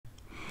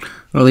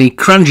Well, the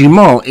Kranji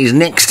Mile is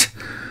next.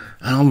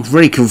 And I'm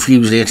very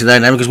confused here today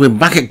now because we're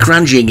back at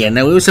Kranji again.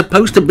 Now, we were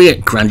supposed to be at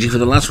Kranji for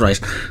the last race,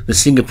 the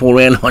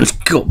Singapore Airlines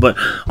Cup, but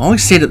I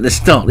said at the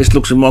start this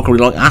looks remarkably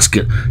like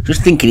Ascot,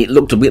 just thinking it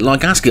looked a bit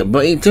like Ascot,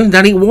 but it turned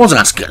out it was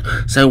Ascot.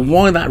 So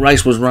why that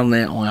race was run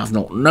there, I have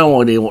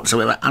no idea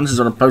whatsoever. Answers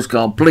on a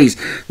postcard, please.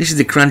 This is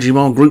the Kranji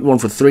Mile, Group 1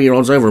 for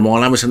 3-year-olds over a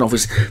mile. Amazon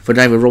office for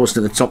David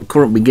Robertson at the top.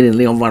 Current beginning,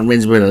 Leon Van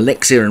Rensburg,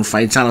 Alexia and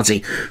Fatality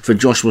for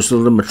Joshua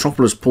Sutherland.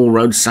 Metropolis, Paul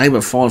Rhodes.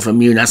 Sabre 5 for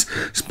Munas.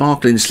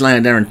 Sparkling Slayer,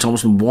 Darren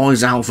Thompson. Wise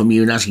Owl for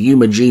Munas.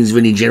 Yuma Jeans,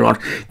 Vinnie Gerard.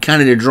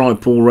 Canada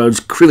Drive, Paul Rhodes.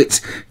 Crivets,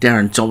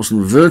 Darren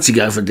Thompson.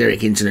 Vertigo for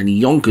Derek Hinton. And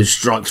Yonkers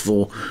Strikes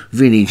for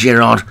Vinnie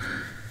Gerard.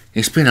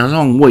 It's been a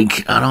long week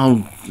and I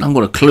haven't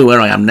got a clue where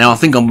I am now. I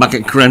think I'm back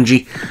at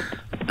Kranji.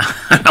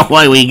 And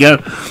away we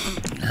go.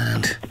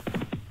 And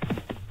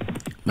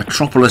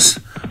Metropolis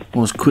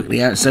was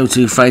quickly out, so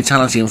too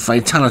Fatality, and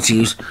Fatality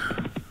was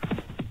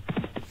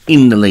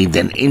in the lead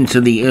then,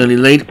 into the early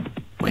lead.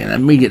 We're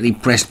immediately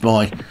pressed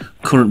by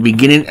Current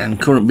Beginning,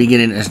 and Current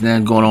Beginning has now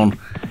gone on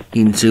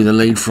into the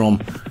lead from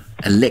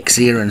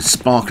Alexia and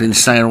Sparkling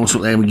Sailor. Also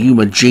there with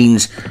Yuma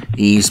Jeans.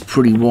 He's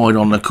pretty wide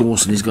on the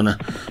course and he's going to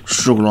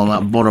struggle on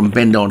that bottom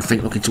bend, I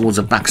think, looking towards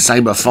the back.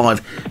 Sabre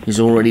 5 is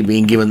already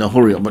being given the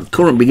hurry up, but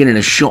Current Beginning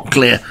has shot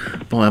clear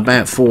by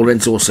about 4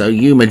 lengths or so.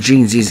 Yuma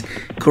Jeans is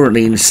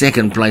currently in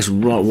second place,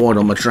 right wide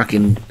on the track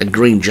in a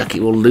green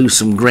jacket. Will lose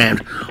some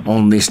ground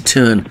on this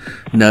turn,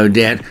 no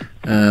doubt.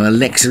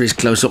 Alexa is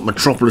close up.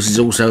 Metropolis is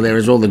also there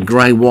as well. The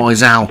Grey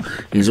Wise Owl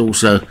is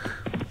also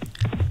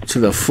to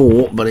the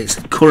fore, but it's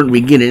Current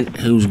Beginning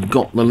who's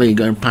got the lead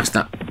going past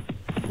that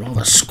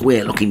rather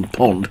square looking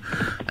pond.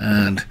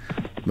 And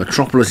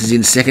Metropolis is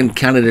in second,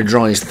 Canada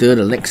Dry is third,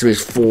 Alexa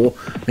is 4,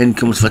 then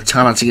comes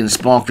Fatality and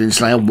Sparkling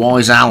Slayer.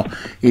 Wise Owl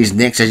is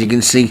next. As you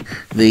can see,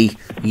 the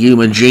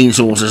Yuma Jeans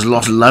horse has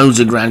lost loads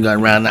of ground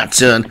going around that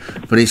turn,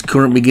 but it's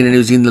Current Beginning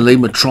who's in the lead.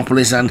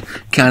 Metropolis and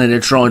Canada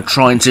Dry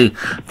trying to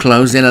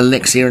close, then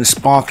Alexa and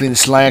Sparkling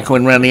Slayer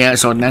coming round the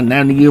outside.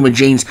 Now the Yuma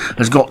Jeans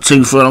has got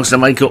 2 furlongs to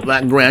make up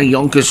that ground.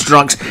 Yonkers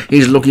Strikes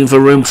is looking for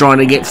room, trying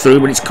to get through,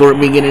 but it's Current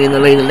Beginning in the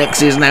lead.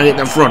 Alexa is now at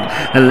the front.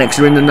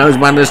 Alexa in the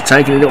noseband has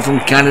taken it up from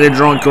Canada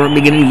Dry. Current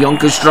Beginning,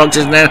 Yonkers Strikes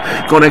has now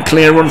got a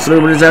clear run through,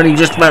 but there's only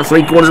just about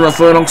 3/4 of a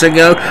furlong to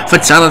go.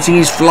 Fatality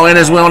is flying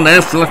as well now.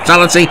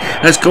 Fatality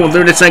has come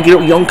through to take it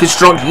up. Yonkers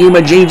Strikes,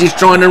 Yuma Jeans is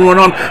trying to run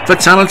on.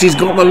 Fatality's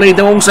got the lead.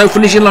 They're also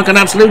finishing like an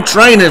absolute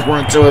trainers,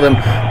 1 or 2 of them,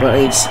 but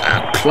it's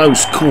a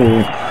close call.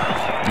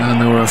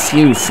 And there were a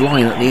few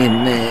flying at the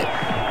end there.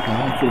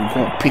 I couldn't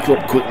quite pick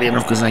up quickly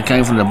enough because they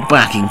came from the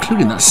back,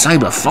 including that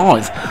Sabre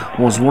 5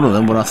 was one of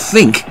them, but I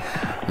think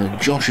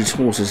that Josh's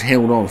horse has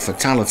held on.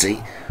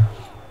 Fatality.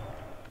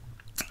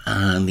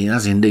 And he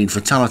has indeed.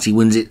 Fatality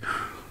wins it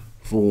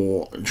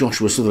for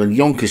Joshua Sutherland.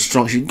 Yonkers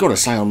Strikes, you've got to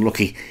say,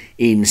 unlucky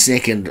in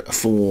second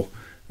for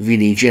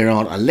Vinnie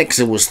Gerard.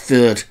 Alexa was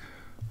third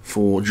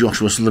for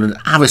Joshua Sutherland.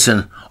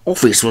 Avison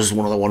Office was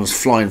one of the ones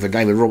flying for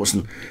David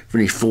Robertson,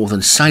 finished 4th,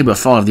 and Sabre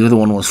 5, the other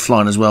one, was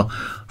flying as well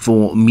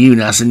for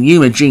Munas. And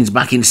Yuma Jeans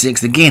back in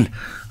 6th again.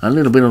 A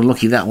little bit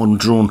unlucky, that one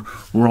drawn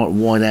right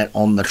wide out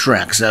on the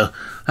track. So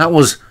that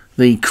was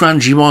the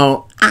Kranji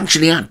Mile,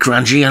 actually at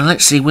Kranji, and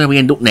let's see where we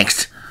end up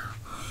next.